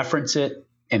reference it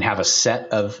and have a set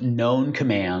of known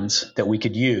commands that we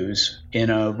could use in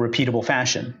a repeatable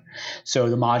fashion. So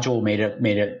the module made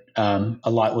it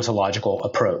was a logical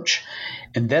approach.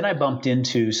 And then I bumped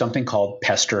into something called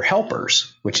Pester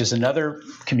Helpers, which is another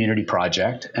community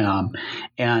project,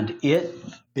 and it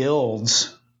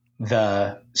builds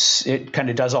it kind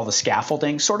of does all the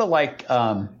scaffolding, sort of like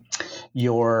the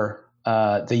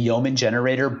Yeoman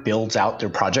generator builds out their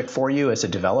project for you as a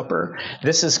developer.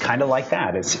 This is kind of like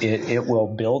that. It will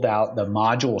build out the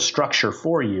module structure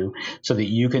for you so that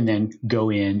you can then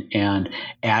go in and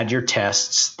add your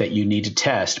tests that you need to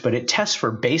test. But it tests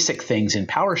for basic things in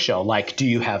PowerShell, like do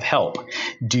you have help?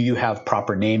 Do you have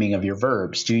proper naming of your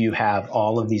verbs? Do you have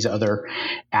all of these other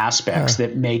aspects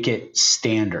that make it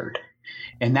standard?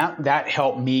 And that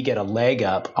helped me get a leg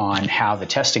up on how the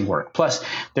testing worked. Plus,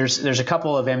 there's a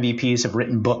couple of MVPs have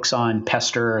written books on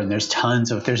Pester, and there's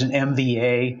an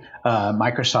MVA,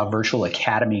 Microsoft Virtual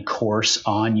Academy course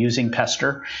on using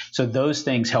Pester. So those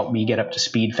things helped me get up to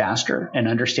speed faster and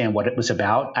understand what it was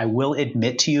about. I will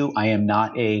admit to you, I am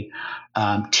not a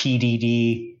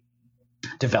TDD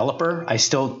developer. I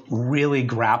still really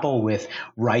grapple with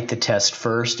write the test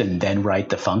first and then write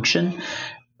the function.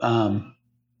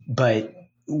 But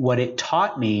what it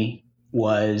taught me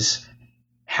was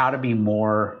how to be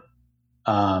more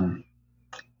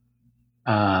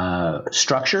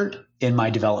structured in my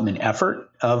development effort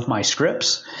of my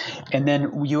scripts. And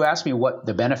then you asked me what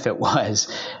the benefit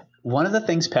was. One of the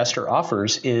things Pester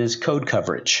offers is code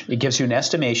coverage. It gives you an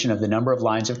estimation of the number of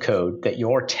lines of code that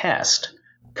your test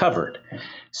covered.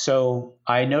 So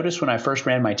I noticed when I first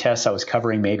ran my tests, I was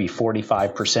covering maybe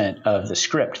 45% of the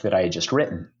script that I had just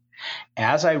written.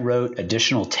 As I wrote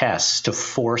additional tests to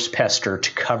force Pester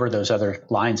to cover those other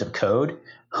lines of code,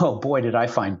 oh boy, did I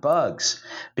find bugs,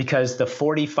 because the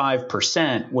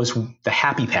 45% was the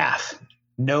happy path.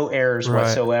 No errors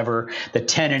whatsoever. The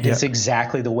tenant is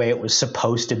exactly the way it was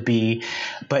supposed to be.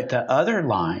 But the other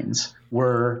lines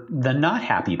were the not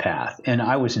happy path. And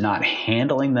I was not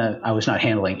handling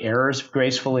errors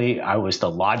gracefully.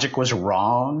 The logic was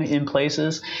wrong in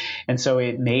places. And so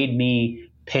it made me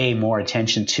pay more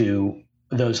attention to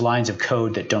those lines of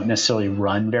code that don't necessarily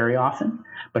run very often,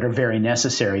 but are very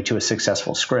necessary to a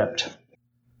successful script.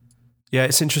 Yeah,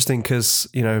 it's interesting because,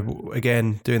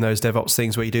 again, doing those DevOps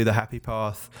things where you do the happy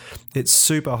path, it's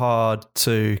super hard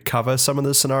to cover some of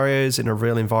the scenarios in a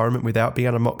real environment without being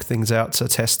able to mock things out to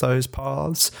test those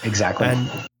paths. Exactly. And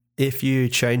if you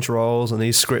change roles and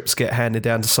these scripts get handed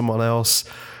down to someone else,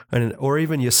 or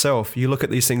even yourself, you look at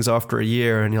these things after a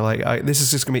year and you're like, this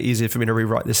is just going to be easier for me to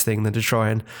rewrite this thing than to try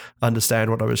and understand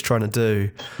what I was trying to do.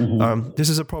 Mm-hmm. This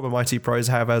is a problem IT pros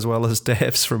have as well as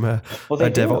devs from a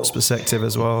DevOps perspective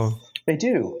as well. They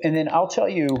do. And then I'll tell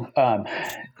you,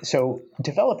 so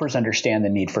developers understand the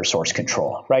need for source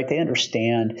control, right? They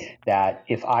understand that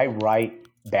if I write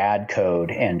bad code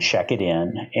and check it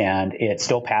in and it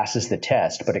still passes the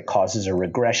test, but it causes a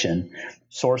regression,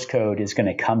 source code is going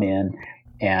to come in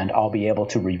and I'll be able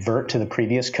to revert to the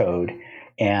previous code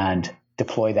and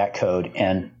deploy that code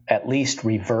and at least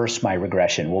reverse my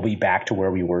regression. We'll be back to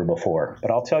where we were before. But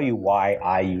I'll tell you why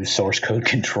I use source code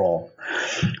control.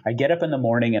 I get up in the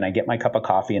morning and I get my cup of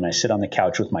coffee and I sit on the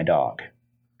couch with my dog.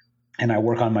 And I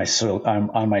work on my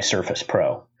Surface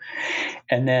Pro.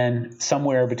 And then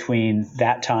somewhere between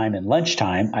that time and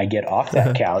lunchtime, I get off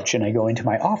that couch and I go into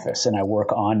my office and I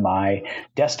work on my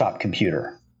desktop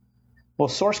computer. Well,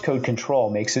 source code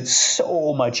control makes it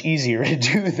so much easier to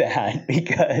do that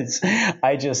because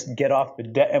I just get off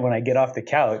when I get off the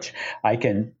couch, I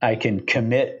can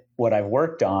commit what I've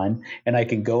worked on and I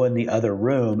can go in the other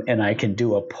room and I can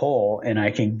do a pull and I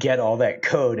can get all that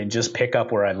code and just pick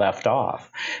up where I left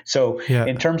off. So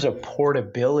in terms of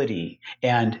portability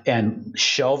and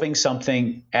shelving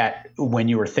something when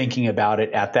you were thinking about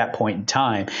it at that point in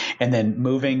time and then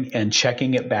moving and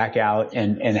checking it back out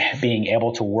and being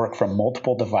able to work from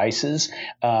multiple devices.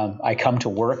 I come to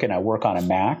work and I work on a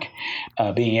Mac,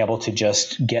 being able to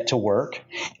just get to work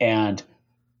and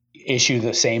issue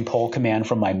the same pull command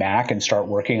from my Mac and start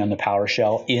working on the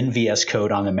PowerShell in VS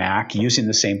Code on the Mac, using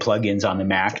the same plugins on the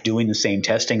Mac, doing the same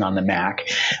testing on the Mac.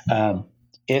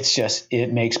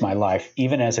 It makes my life,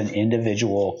 even as an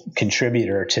individual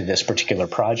contributor to this particular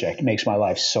project, it makes my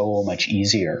life so much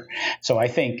easier. So I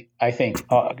think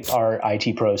our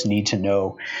IT pros need to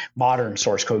know modern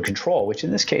source code control, which in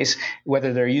this case,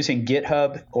 whether they're using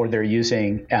GitHub or they're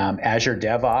using Azure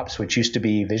DevOps, which used to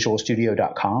be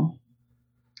visualstudio.com,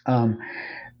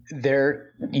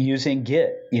 they're using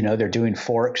Git. They're doing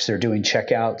forks, they're doing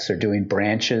checkouts, they're doing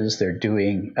branches, they're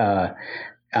doing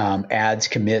adds,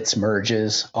 commits,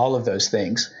 merges. All of those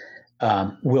things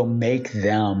will make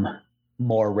them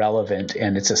more relevant,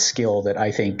 and it's a skill that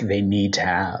I think they need to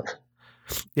have.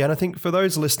 Yeah, and I think for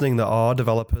those listening that are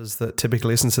developers that typically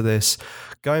listen to this,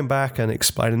 going back and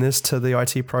explaining this to the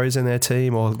IT pros in their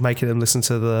team or making them listen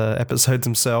to the episodes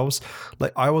themselves,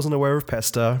 like I wasn't aware of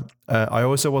Pester. I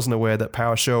also wasn't aware that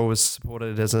PowerShell was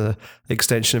supported as an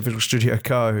extension of Visual Studio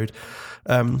Code.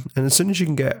 And as soon as you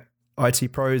can get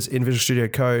IT pros in Visual Studio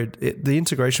Code, the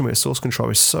integration with source control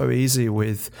is so easy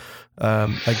with a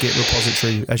Git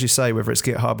repository, as you say, whether it's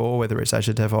GitHub or whether it's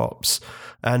Azure DevOps.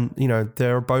 And,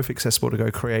 they're both accessible to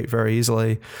go create very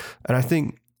easily. And I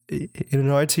think in an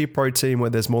IT pro team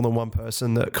where there's more than one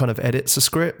person that kind of edits a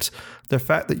script, the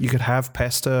fact that you could have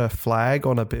Pester flag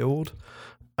on a build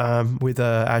with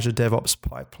a Azure DevOps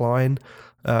pipeline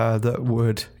that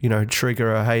would,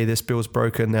 trigger a, hey, this build's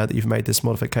broken now that you've made this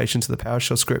modification to the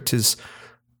PowerShell script is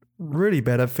really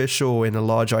beneficial in a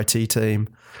large IT team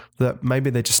that maybe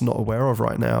they're just not aware of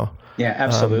right now. Yeah,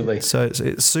 absolutely. So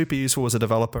it's super useful as a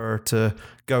developer to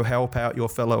go help out your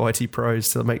fellow IT pros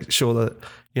to make sure that,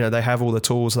 they have all the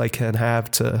tools they can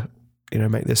have to,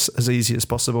 make this as easy as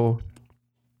possible.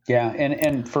 Yeah.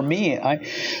 And for me,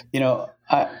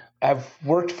 I've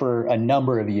worked for a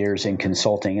number of years in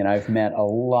consulting, and I've met a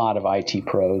lot of IT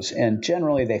pros, and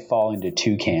generally they fall into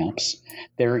two camps.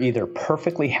 They're either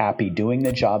perfectly happy doing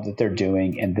the job that they're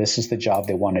doing, and this is the job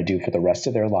they want to do for the rest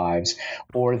of their lives,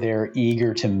 or they're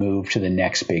eager to move to the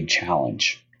next big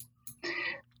challenge.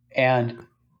 And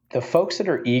the folks that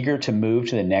are eager to move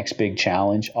to the next big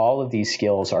challenge, all of these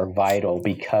skills are vital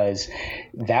because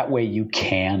that way you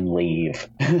can leave.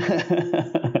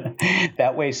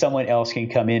 That way someone else can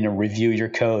come in and review your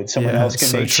code. Someone else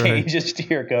can make changes to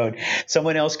your code.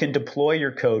 Someone else can deploy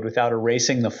your code without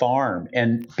erasing the farm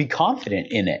and be confident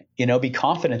in it. Be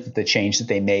confident that the change that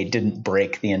they made didn't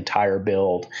break the entire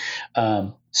build.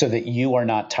 So that you are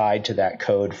not tied to that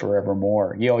code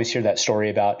forevermore. You always hear that story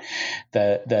about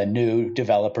the new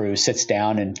developer who sits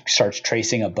down and starts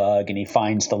tracing a bug, and he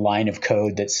finds the line of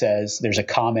code that says, there's a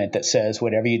comment that says,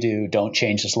 whatever you do, don't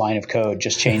change this line of code.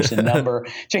 Just change the number,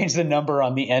 change the number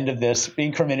on the end of this,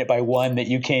 increment it by 1 that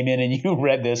you came in and you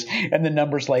read this, and the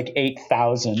number's like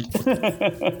 8,000.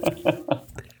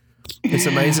 It's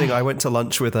amazing. I went to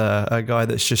lunch with a guy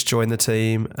that's just joined the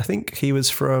team. I think he was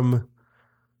from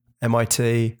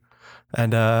MIT,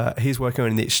 and he's working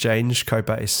on the Exchange code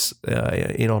base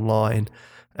in online.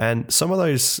 And some of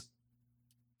those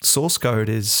source code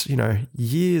is,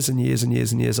 years and years and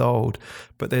years and years old,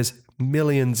 but there's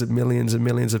millions and millions and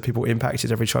millions of people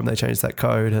impacted every time they change that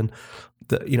code. And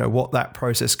what that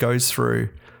process goes through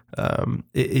it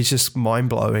is just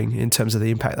mind-blowing in terms of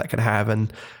the impact that can have.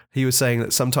 And he was saying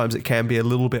that sometimes it can be a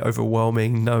little bit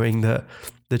overwhelming knowing that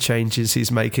the changes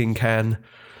he's making can,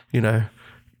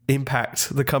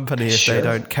 impact the company if they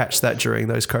don't catch that during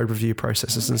those code review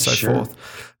processes and so forth.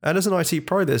 And as an IT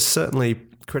pro, there's certainly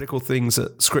critical things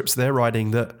that scripts they're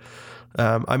writing that,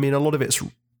 a lot of it's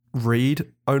read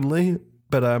only,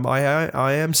 but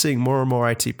I am seeing more and more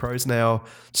IT pros now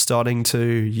starting to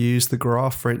use the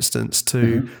graph, for instance,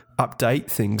 to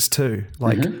update things too,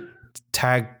 like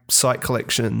tag site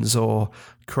collections or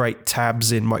create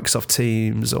tabs in Microsoft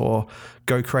Teams or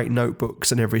go create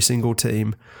notebooks in every single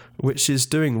team, which is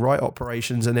doing write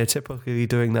operations, and they're typically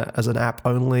doing that as an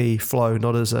app-only flow,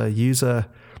 not as a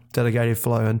user-delegated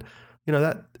flow. And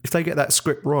that if they get that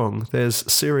script wrong,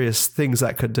 there's serious things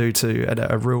that could do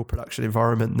to a real production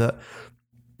environment.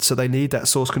 So they need that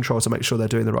source control to make sure they're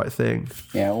doing the right thing.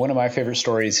 Yeah, one of my favorite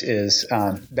stories is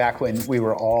back when we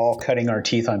were all cutting our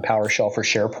teeth on PowerShell for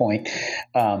SharePoint,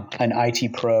 an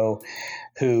IT pro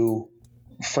who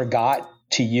forgot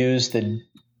to use the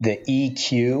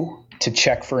EQ to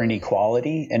check for an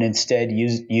equality and instead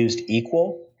used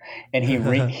equal. And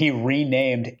he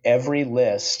renamed every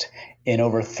list in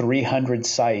over 300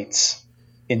 sites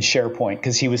in SharePoint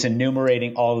because he was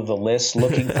enumerating all of the lists,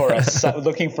 looking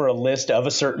for a list of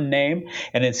a certain name,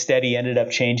 and instead he ended up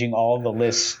changing all of the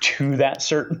lists to that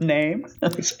certain name.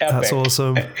 It's epic. That's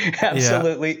awesome.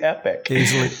 Absolutely epic.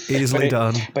 Easily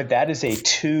done. But that is a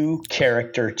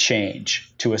 2-character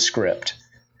change to a script,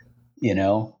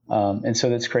 and so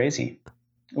that's crazy.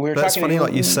 That's funny,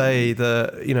 like you say, the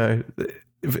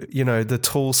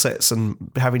tool sets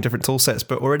and having different tool sets,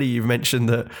 but already you've mentioned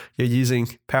that you're using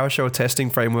PowerShell testing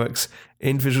frameworks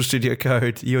in Visual Studio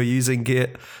Code, you're using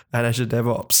Git and Azure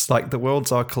DevOps. Like the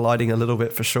worlds are colliding a little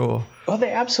bit for sure. Well, they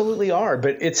absolutely are,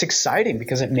 but it's exciting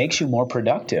because it makes you more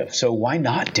productive. So why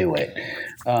not do it?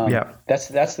 That's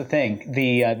the thing.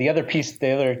 The other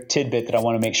tidbit that I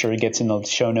want to make sure it gets in the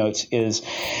show notes is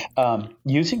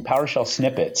using PowerShell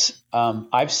snippets.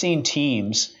 I've seen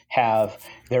teams have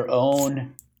their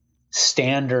own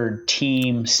standard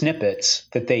team snippets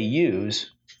that they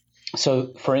use. So,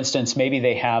 for instance, maybe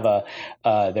they have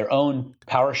their own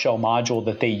PowerShell module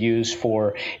that they use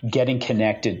for getting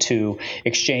connected to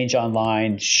Exchange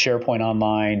Online, SharePoint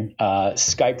Online,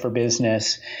 Skype for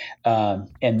Business, and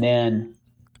then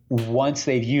once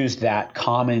they've used that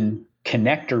common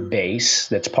connector base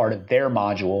that's part of their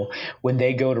module, when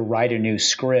they go to write a new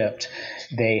script,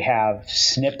 they have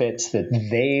snippets that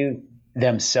they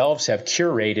themselves have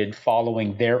curated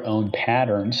following their own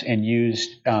patterns and used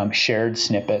shared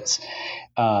snippets.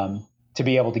 to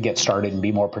be able to get started and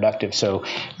be more productive. So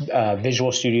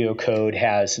Visual Studio Code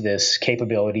has this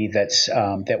capability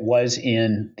that was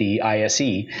in the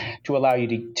ISE to allow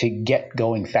you to get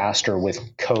going faster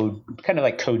with code, kind of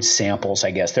like code samples,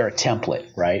 I guess. They're a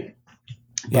template, right?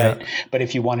 But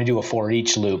if you want to do a for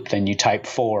each loop, then you type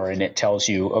for and it tells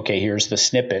you, okay, here's the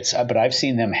snippets. But I've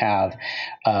seen them have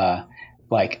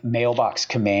like mailbox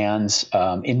commands,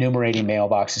 enumerating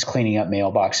mailboxes, cleaning up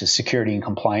mailboxes, security and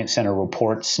compliance center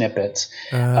report snippets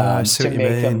to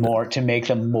make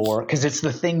them more, because it's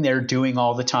the thing they're doing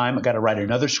all the time. I got to write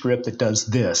another script that does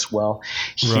this. Well,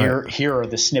 here are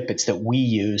the snippets that we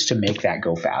use to make that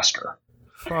go faster.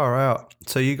 Far out.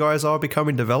 So you guys are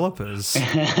becoming developers. I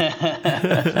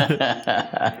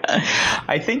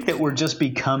think that we're just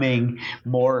trying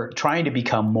to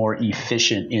become more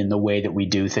efficient in the way that we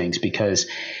do things, because,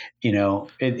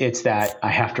 it's that I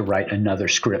have to write another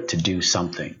script to do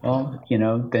something. Well,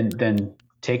 then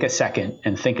take a second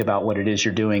and think about what it is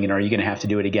you're doing, and are you going to have to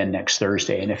do it again next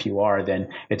Thursday? And if you are, then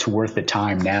it's worth the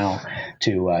time now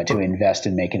to invest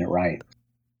in making it right.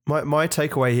 My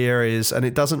takeaway here is, and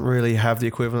it doesn't really have the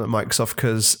equivalent at Microsoft,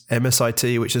 because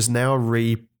MSIT, which has now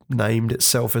renamed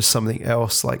itself as something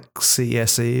else like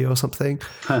CSE or something,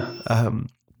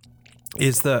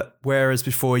 is that whereas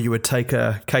before you would take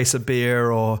a case of beer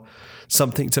or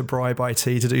something to bribe IT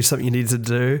to do something you needed to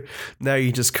do, now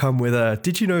you just come with a,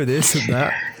 did you know this and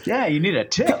that? Yeah, you need a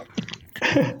tip.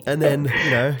 And then,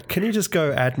 can you just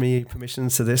go add me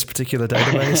permissions to this particular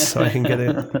database so I can get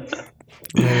it?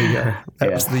 There you go.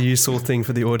 That was the useful thing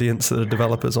for the audience, the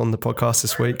developers on the podcast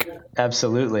this week.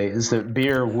 Absolutely. Is that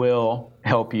beer will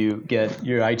help you get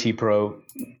your IT pro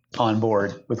on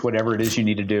board with whatever it is you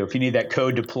need to do. If you need that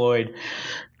code deployed,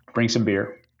 bring some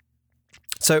beer.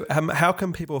 So how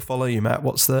can people follow you, Matt?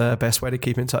 What's the best way to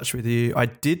keep in touch with you? I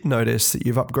did notice that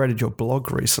you've upgraded your blog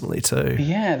recently too.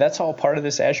 Yeah, that's all part of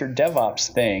this Azure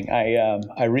DevOps thing.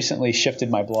 I recently shifted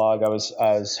my blog. I was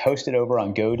hosted over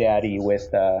on GoDaddy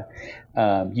with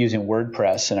using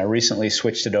WordPress, and I recently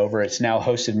switched it over. It's now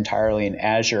hosted entirely in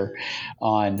Azure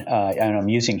and I'm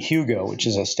using Hugo, which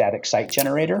is a static site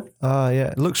generator.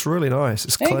 Yeah, it looks really nice.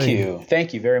 It's clean.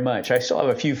 Thank you very much. I still have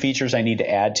a few features I need to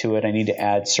add to it. I need to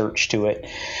add search to it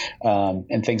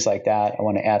and things like that. I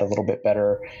want to add a little bit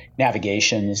better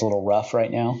navigation. It's a little rough right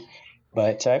now,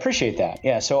 but I appreciate that.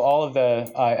 Yeah, so all of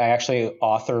I actually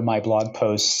author my blog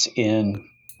posts in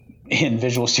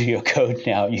Visual Studio Code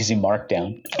now using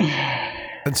Markdown.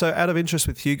 And so out of interest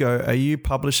with Hugo, are you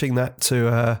publishing that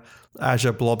to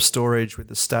Azure Blob Storage with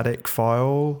the static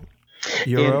file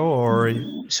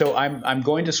URL? So I'm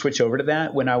going to switch over to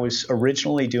that. When I was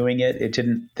originally doing it,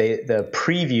 the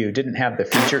preview didn't have the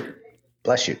feature.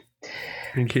 Bless you.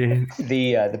 Thank you.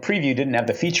 The preview didn't have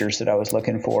the features that I was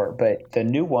looking for, but the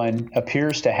new one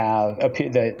appears to have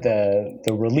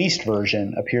the released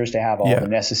version appears to have all the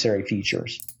necessary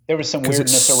features. There was some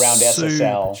weirdness around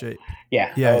SSL. Cheap.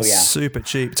 Yeah. Super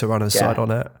cheap to run a site on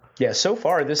it. Yeah, so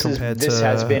far this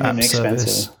has been inexpensive.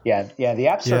 Service. Yeah. The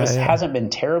app service hasn't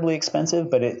been terribly expensive,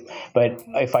 but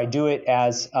if I do it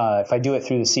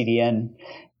through the CDN,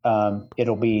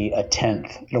 it'll be a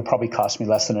tenth. It'll probably cost me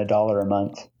less than $1 a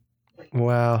month.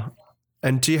 Wow.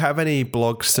 And do you have any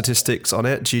blog statistics on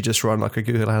it? Do you just run like a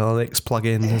Google Analytics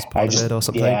plugin as part of it or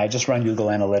something? Yeah, I just run Google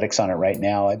Analytics on it right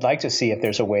now. I'd like to see if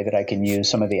there's a way that I can use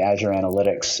some of the Azure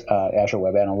Analytics, Azure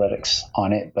Web Analytics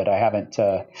on it, but I haven't.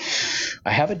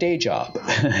 I have a day job.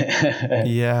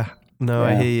 Yeah. No,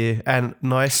 I hear you. And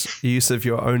nice use of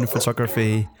your own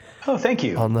photography. Oh, thank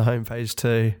you. On the homepage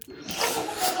too.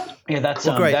 Yeah,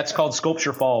 that's called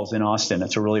Sculpture Falls in Austin.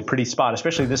 It's a really pretty spot,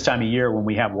 especially this time of year when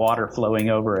we have water flowing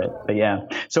over it. But yeah,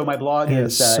 so my blog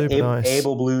is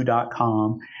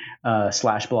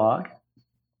ableblue.com/blog.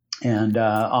 And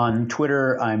on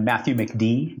Twitter, I'm Matthew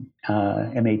McD,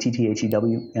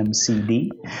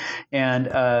 MatthewMCD.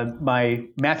 And my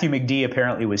Matthew McD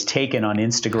apparently was taken on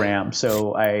Instagram,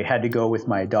 so I had to go with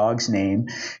my dog's name.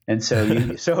 And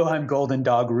so I'm Golden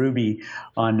Dog Ruby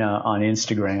on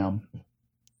Instagram.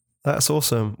 That's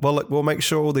awesome. Well, look, we'll make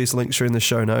sure all these links are in the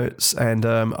show notes. And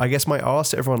I guess my ask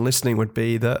to everyone listening would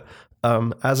be that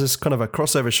as is kind of a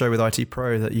crossover show with IT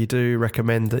Pro, that you do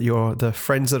recommend that the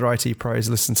friends that are IT pros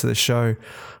listen to the show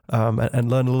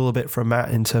and learn a little bit from Matt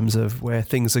in terms of where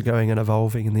things are going and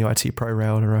evolving in the IT Pro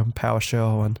realm around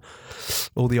PowerShell and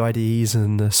all the IDEs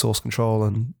and the source control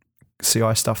and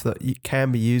CI stuff that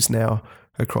can be used now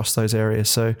across those areas.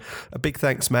 So a big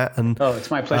thanks, Matt. And it's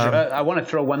my pleasure. I want to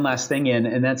throw one last thing in,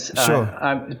 and that's sure.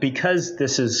 Because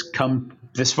this has come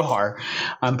this far,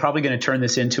 I'm probably going to turn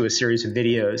this into a series of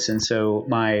videos. And so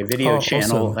my video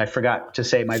channel, awesome. I forgot to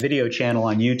say, my video channel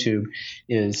on YouTube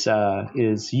is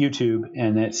YouTube,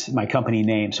 and it's my company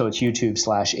name. So it's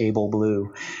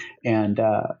YouTube/AbleBlue. And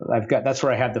that's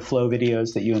where I have the flow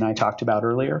videos that you and I talked about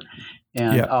earlier.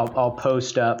 And yeah. I'll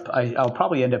post up. I'll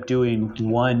probably end up doing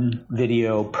one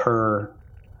video per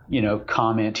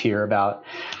comment here about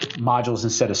modules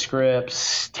instead of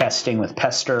scripts, testing with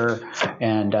Pester,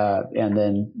 and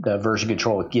then the version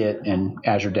control with Git and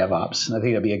Azure DevOps. And I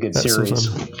think that'd be a good series.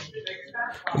 Awesome.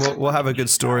 We'll have a good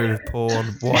story with Paul on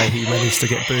why he managed to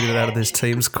get booted out of this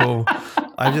Teams call.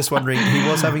 I'm just wondering, he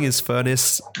was having his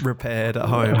furnace repaired at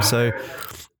home, so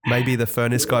maybe the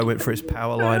furnace guy went for his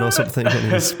power line or something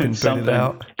and he's been booted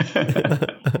out.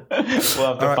 We'll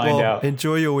have to find out.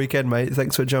 Enjoy your weekend, mate.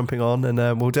 Thanks for jumping on, and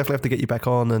we'll definitely have to get you back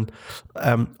on. And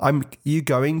you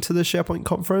going to the SharePoint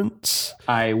conference?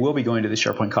 I will be going to the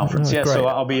SharePoint conference. Yeah, great. So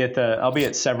I'll be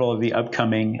at several of the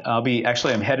upcoming.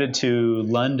 I'm headed to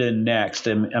London next.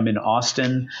 I'm in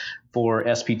Austin for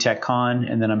SP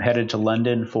TechCon, and then I'm headed to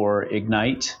London for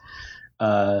Ignite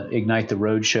the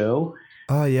Roadshow.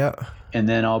 Oh yeah. And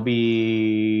then I'll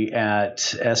be at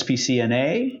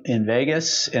SPCNA in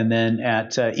Vegas, and then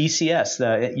at ECS,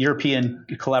 the European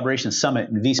Collaboration Summit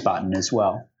in Wiesbaden as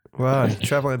well. Wow, you're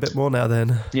traveling a bit more now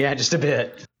then. Yeah, just a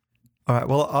bit. All right,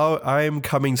 well, I'm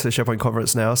coming to the SharePoint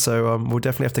conference now, so we'll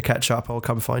definitely have to catch up. I'll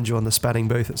come find you on the Spanning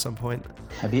booth at some point.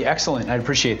 That'd be excellent. I'd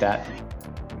appreciate that.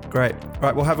 Great. All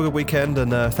right, well, have a good weekend,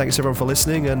 and thanks everyone for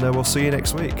listening, and we'll see you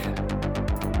next week.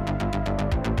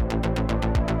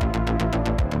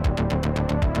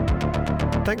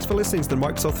 Thanks for listening to the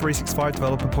Microsoft 365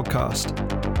 Developer Podcast.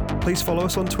 Please follow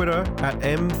us on Twitter at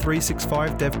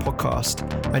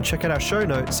M365DevPodcast and check out our show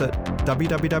notes at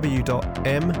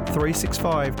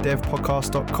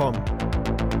www.m365devpodcast.com.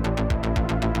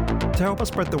 To help us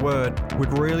spread the word,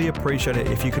 we'd really appreciate it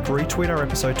if you could retweet our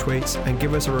episode tweets and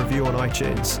give us a review on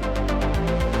iTunes.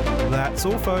 That's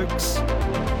all, folks.